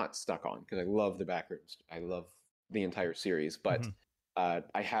not stuck on because I love the Backrooms. I love the entire series, but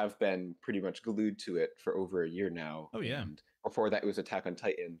I have been pretty much glued to it for over a year now. Oh yeah. And before that, it was Attack on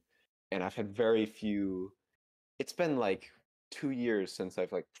Titan, and I've had very few. It's been like 2 years since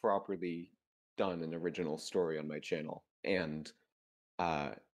I've like properly done an original story on my channel, and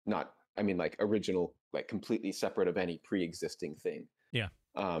not I mean like original, like completely separate of any pre-existing thing. Yeah.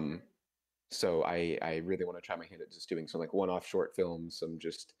 So I really want to try my hand at just doing some like one-off short films, some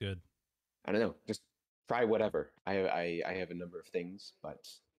just good. I don't know, just try whatever. I have a number of things, but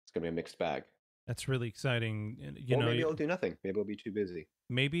it's gonna be a mixed bag. That's really exciting. Maybe I'll do nothing. Maybe I'll be too busy.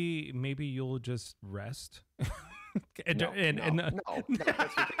 Maybe you'll just rest. No,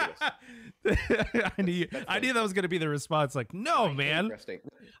 that's ridiculous. I knew that was going to be the response. Like, no, man. Interesting.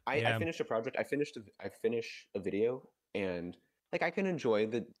 I finished a project. I finish a video, and like I can enjoy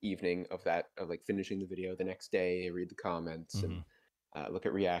the evening of that, of like finishing the video. The next day, I read the comments and look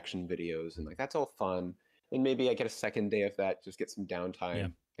at reaction videos, and like that's all fun. And maybe I get a second day of that, just get some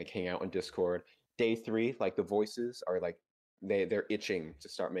downtime, like hang out on Discord. Day 3, like the voices are like they're itching to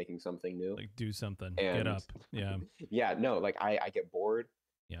start making something new, like do something, and get up. Like I get bored,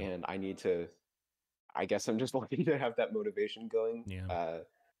 and I need to, I guess I'm just lucky to have that motivation going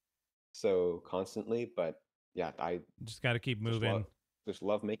so constantly. But I just got to keep moving. Just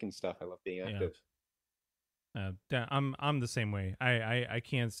love making stuff. I love being active. I'm the same way. I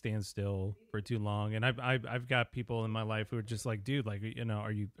can't stand still for too long, and I've got people in my life who are just like, dude, like,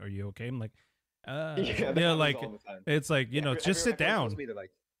 are you okay? I'm like, like it's like, just sit down. Me to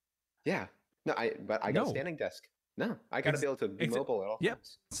like, no, I got a standing desk. No, I got to be able to be mobile at all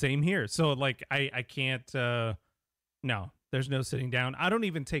times. Same here. So like, I can't. No, there's no sitting down. I don't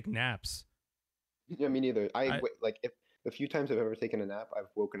even take naps. Yeah, me neither. Like if the few times I've ever taken a nap, I've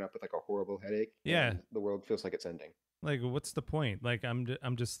woken up with like a horrible headache. Yeah, and the world feels like it's ending. Like, what's the point? Like, I'm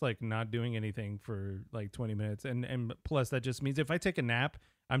just like not doing anything for like 20 minutes, and plus that just means if I take a nap,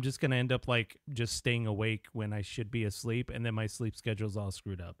 I'm just gonna end up like just staying awake when I should be asleep, and then my sleep schedule's all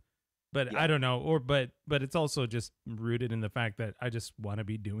screwed up. But I don't know, but it's also just rooted in the fact that I just want to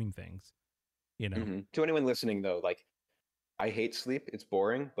be doing things, To anyone listening though, like, I hate sleep. It's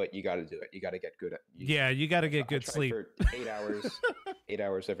boring, but you got to do it. You got to get good at. You got to get good sleep. For 8 hours, 8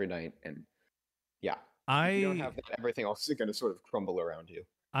 hours every night, and if you don't have that, everything else is going to sort of crumble around you.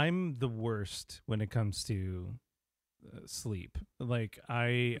 I'm the worst when it comes to sleep. Like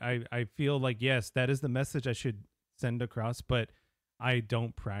I feel like, yes, that is the message I should send across, but I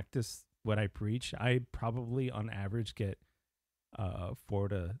don't practice what I preach. I probably on average get 4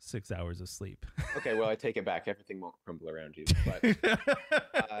 to 6 hours of sleep. Okay, well, I take it back. Everything won't crumble around you, but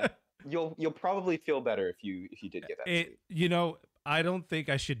You'll probably feel better if you did get that sleep. You know, I don't think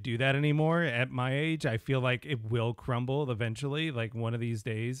I should do that anymore at my age. I feel like it will crumble eventually, like one of these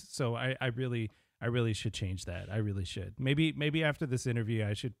days. So I really should change that. I really should. Maybe after this interview,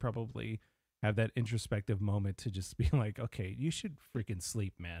 I should probably have that introspective moment to just be like, okay, you should freaking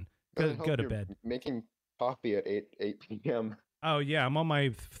sleep, man. Go to bed. Making coffee at 8 p.m. Oh yeah, I'm on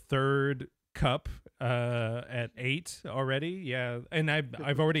my third cup at 8 already. Yeah, and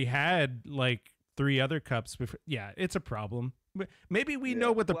I've already had like 3 other cups before. Yeah, it's a problem. Maybe we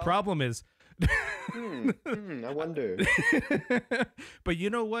know what the problem is. I wonder. But you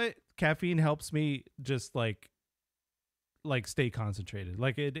know what? Caffeine helps me just like stay concentrated.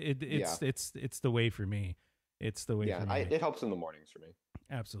 Like it's the way for me. It's the way for me. It helps in the mornings for me.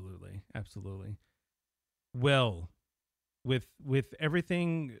 Absolutely. Absolutely. Well, with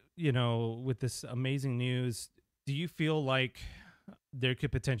everything, you know, with this amazing news, do you feel like there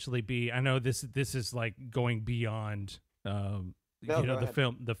could potentially be, I know this is like going beyond the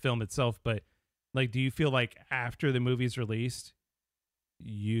film itself, but like, do you feel like after the movie's released,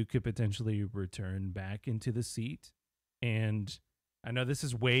 you could potentially return back into the seat? And I know this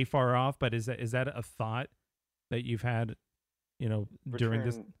is way far off, but is that a thought that you've had, you know, during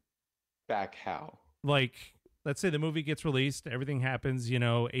this? Back how? Like, let's say the movie gets released, everything happens, you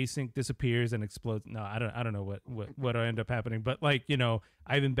know, Async disappears and explodes. No, I don't know what will end up happening, but like, you know,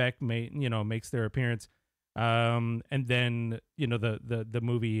 Ivan Beck makes their appearance, and then, you know, the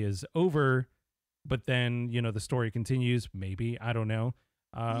movie is over, but then, you know, the story continues. Maybe, I don't know.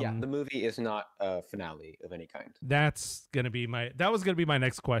 The movie is not a finale of any kind. That was gonna be my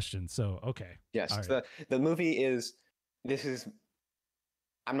next question. So okay. Yes, right. the movie is.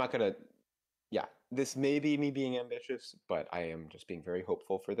 I'm not gonna. Yeah, this may be me being ambitious, but I am just being very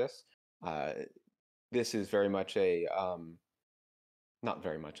hopeful for this. This is very much not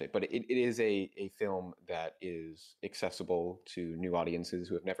very much but it is a film that is accessible to new audiences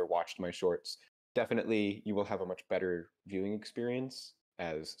who have never watched my shorts. Definitely, you will have a much better viewing experience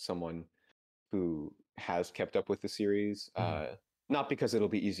as someone who has kept up with the series. Not because it'll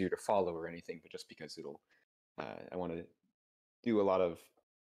be easier to follow or anything, but just because it'll. I want to do a lot of.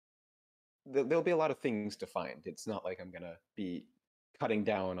 There'll be a lot of things to find. It's not like I'm gonna be cutting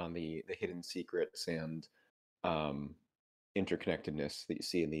down on the hidden secrets and interconnectedness that you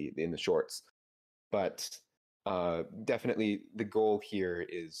see in the shorts, but definitely the goal here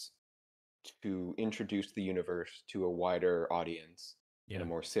is to introduce the universe to a wider audience in a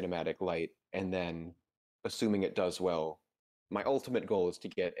more cinematic light, and then, assuming it does well, my ultimate goal is to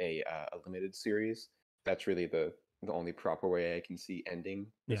get a limited series. That's really the only proper way I can see ending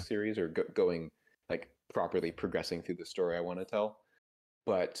this series, or going like properly progressing through the story I want to tell.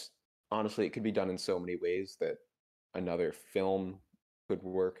 But honestly, it could be done in so many ways that another film could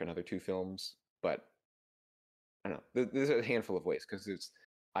work, another 2 films. But I don't know. There's a handful of ways, because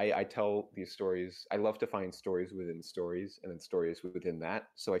I tell these stories. I love to find stories within stories, and then stories within that.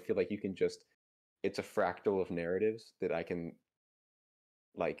 So I feel like you can it's a fractal of narratives that I can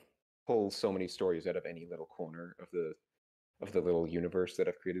like pull so many stories out of any little corner of the little universe that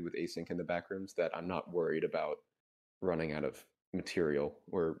I've created with Async in the Backrooms, that I'm not worried about running out of material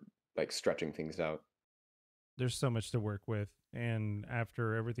or like stretching things out. There's so much to work with, and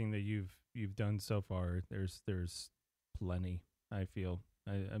after everything that you've done so far, there's plenty. I feel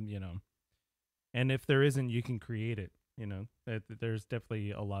I'm you know, and if there isn't, you can create it. You know, there's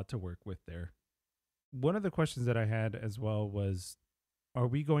definitely a lot to work with there. One of the questions that I had as well was, are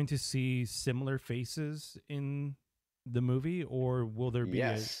we going to see similar faces in the movie, or will there be?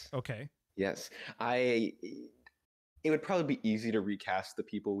 Yes. Okay. Yes, it would probably be easy to recast the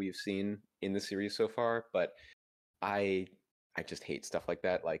people we've seen in the series so far, but I just hate stuff like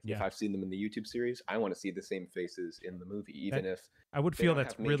that. Like, if I've seen them in the YouTube series, I want to see the same faces in the movie, even if I would feel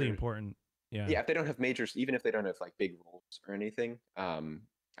that's really important. Yeah, if they don't have even if they don't have like big roles or anything,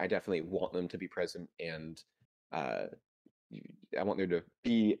 I definitely want them to be present, and I want there to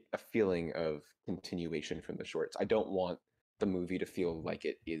be a feeling of continuation from the shorts. I don't want the movie to feel like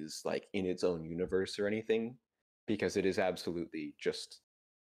it is like in its own universe or anything, because it is absolutely just,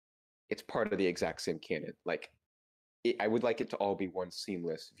 it's part of the exact same canon. Like, I would like it to all be one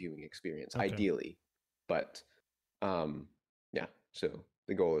seamless viewing experience, ideally. But yeah, so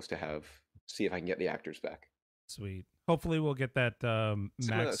the goal is to see if I can get the actors back. Sweet. Hopefully we'll get that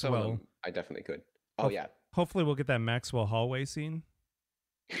Maxwell. Some of them I definitely could. Oh yeah. Hopefully we'll get that Maxwell hallway scene.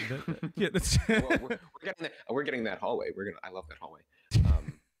 We're getting that hallway. I love that hallway.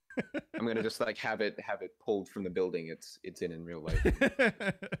 I'm gonna just like have it pulled from the building it's in real life.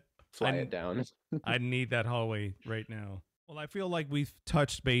 Fly it down. I need that hallway right now. Well, I feel like we've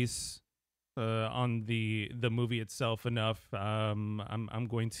touched base on the movie itself enough. I'm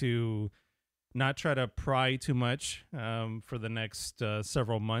going to not try to pry too much for the next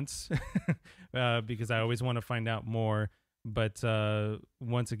several months because I always want to find out more. But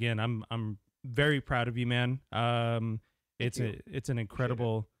once again, I'm very proud of you, man. It's an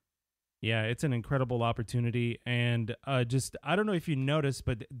incredible. Yeah, it's an incredible opportunity, and just I don't know if you noticed,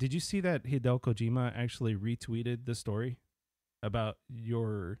 but did you see that Hideo Kojima actually retweeted the story about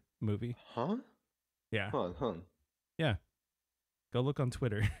your movie? Huh? Yeah, Huh. yeah. Go look on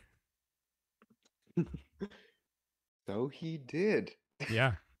Twitter. So he did.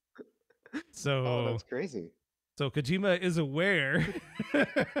 Yeah. So Oh, that's crazy. So Kojima is aware.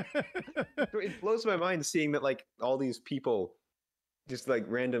 It blows my mind seeing that like all these people just like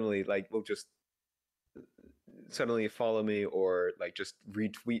randomly like will just suddenly follow me or like just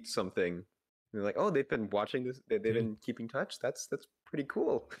retweet something. And they're like, oh, they've been watching this. They've been keeping touch. That's pretty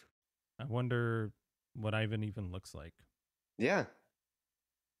cool. I wonder what Ivan even looks like. Yeah,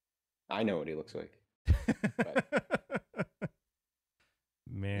 I know what he looks like.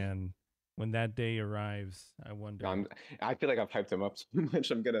 Man, when that day arrives, I wonder. I feel like I've hyped him up so much.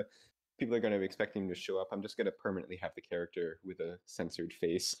 People are gonna be expecting him to show up. I'm just gonna permanently have the character with a censored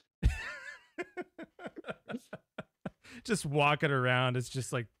face. Just walking around, it's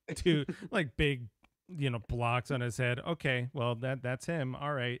just like two like big, blocks on his head. Okay, well that's him.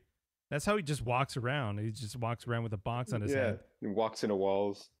 All right. That's how he just walks around. He just walks around with a box on his head. He walks into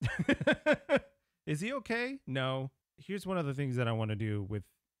walls. Is he okay? No. Here's one of the things that I want to do with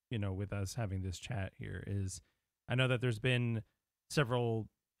us having this chat here is I know that there's been several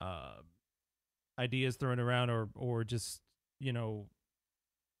ideas thrown around or just,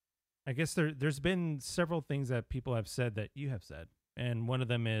 I guess there's been several things that people have said that you have said. And one of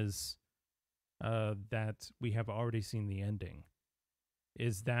them is that we have already seen the ending.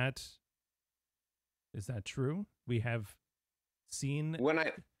 Is that true? We have seen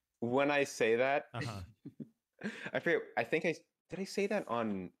when I say that, uh-huh. I think did I say that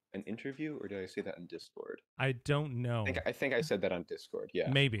on an interview or did I say that on Discord? I don't know. I think I said that on Discord.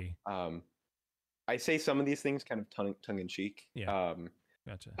 Yeah, maybe. I say some of these things kind of tongue in cheek. Yeah.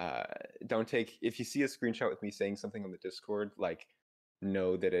 Gotcha. Don't take if you see a screenshot with me saying something on the Discord, like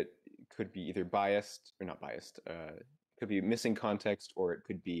know that it could be either biased or not biased. Could be missing context or it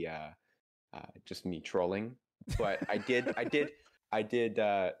could be just me trolling. But I did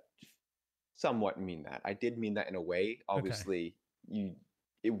somewhat mean that. I did mean that in a way. Obviously,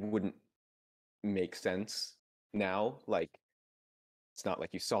 it wouldn't make sense now. Like it's not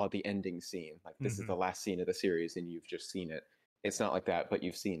like you saw the ending scene. Like this is the last scene of the series and you've just seen it. It's not like that, but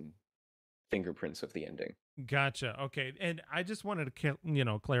you've seen fingerprints of the ending. Gotcha. Okay, and I just wanted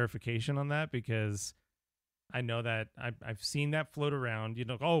to clarification on that because I know that I've seen that float around.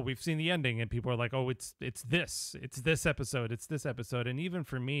 Oh, we've seen the ending, and people are like, oh, it's this episode, and even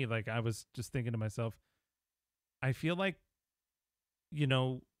for me, like I was just thinking to myself, I feel like,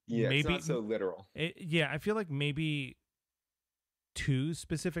 maybe it's not so literal. I feel like maybe 2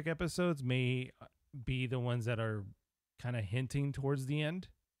 specific episodes may be the ones that are kind of hinting towards the end,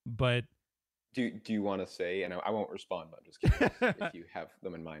 but. Do you want to say? And I won't respond, but I'm just curious if you have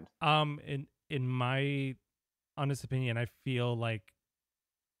them in mind. In my honest opinion, I feel like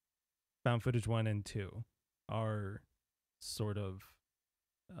Found Footage 1 and 2 are sort of.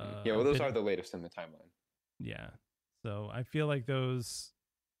 Well, those are the latest in the timeline. Yeah, so I feel like those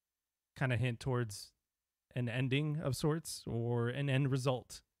kind of hint towards an ending of sorts or an end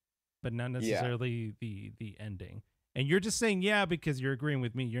result, but not necessarily the ending. And you're just saying because you're agreeing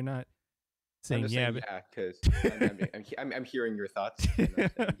with me. You're not. Saying because I'm hearing your thoughts.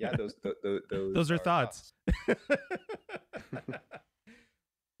 Yeah, those are thoughts.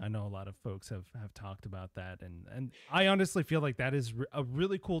 I know a lot of folks have talked about that, and I honestly feel like that is a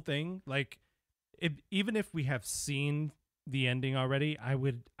really cool thing. Like, even if we have seen the ending already, I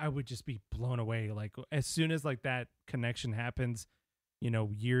would just be blown away. Like as soon as like that connection happens,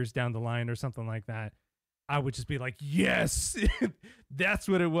 years down the line or something like that. I would just be like, yes, that's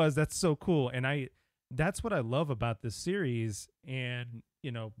what it was. That's so cool. And that's what I love about this series. And,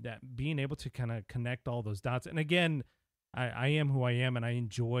 that being able to kind of connect all those dots. And again, I am who I am and I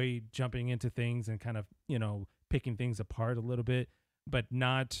enjoy jumping into things and kind of, picking things apart a little bit, but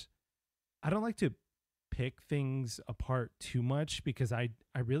I don't like to pick things apart too much because I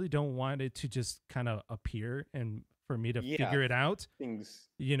really don't want it to just kind of appear and for me to figure it out. Things,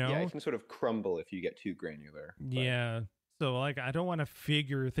 it can sort of crumble if you get too granular. But. Yeah. So like, I don't want to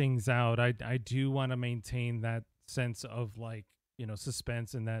figure things out. I do want to maintain that sense of like,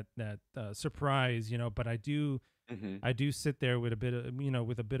 suspense and that surprise, but I do Hmm. sit there with a bit of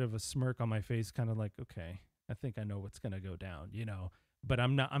with a bit of a smirk on my face, kind of like, okay, I think I know what's gonna go down, but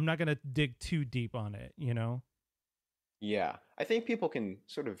I'm not gonna dig too deep on it. Yeah, I think people can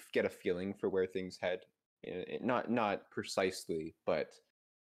sort of get a feeling for where things head. Not precisely, but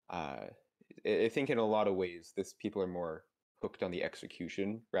uh, I think in a lot of ways, this people are more hooked on the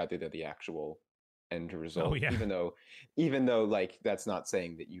execution rather than the actual end Oh result. yeah. Even though like that's not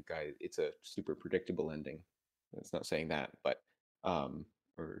saying that you guys it's a super predictable ending. It's not saying that, but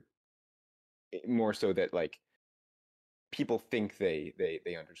or more so that like people think they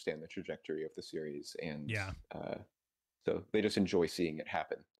understand the trajectory of the series, and Yeah. so they just enjoy seeing it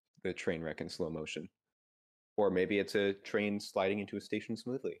happen. The train wreck in slow motion. Or maybe it's a train sliding into a station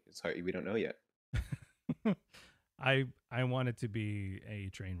smoothly. It's hard, we don't know yet. I want it to be a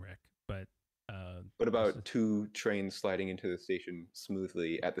train wreck, but What let's about just two trains sliding into the station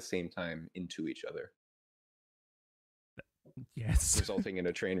smoothly at the same time into each other, yes. resulting in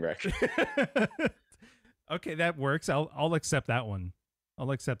a train wreck? Okay, that works. I'll accept that one.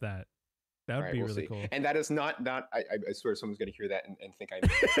 I'll accept that. That All would right, be we'll really see. cool. And that is not I swear someone's going to hear that and think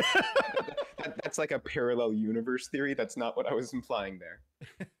that's like a parallel universe theory. That's not what I was implying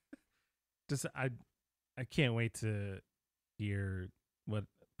there. Just I can't wait to hear what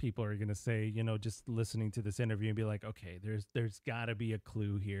people are gonna say. Just listening to this interview and be like, okay, there's got to be a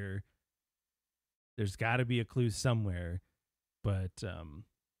clue here. There's got to be a clue somewhere. But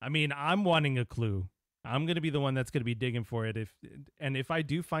I mean, I'm wanting a clue. I'm gonna be the one that's gonna be digging for it. If I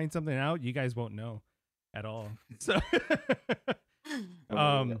do find something out, you guys won't know at all. So, I'm waiting that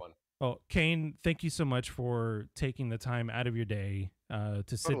um, one. well, Kane, thank you so much for taking the time out of your day to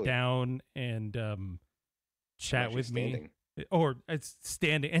sit Totally. down and I'm chat actually with me. standing. Or it's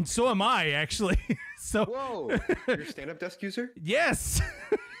standing, and so am I actually. So, Whoa! You're a stand-up desk user? yes.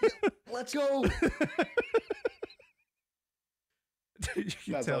 Let's go! You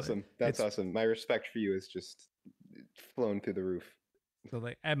can That's tell awesome. That's it's awesome. My respect for you is just flown through the roof. so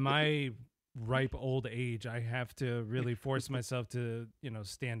like at my ripe old age, I have to really force myself to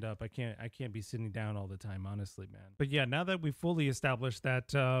stand up. I can't be sitting down all the time, honestly, man. But yeah, now that we've fully established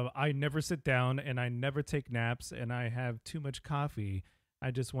that I never sit down and I never take naps and I have too much coffee, I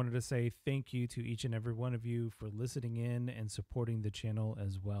just wanted to say thank you to each and every one of you for listening in and supporting the channel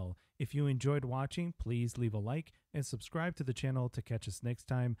as well. If you enjoyed watching, please leave a like and subscribe to the channel to catch us next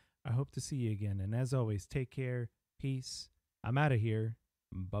time. I hope to see you again, and as always, take care, peace. I'm out of here.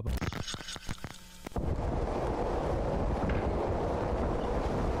 Bye-bye.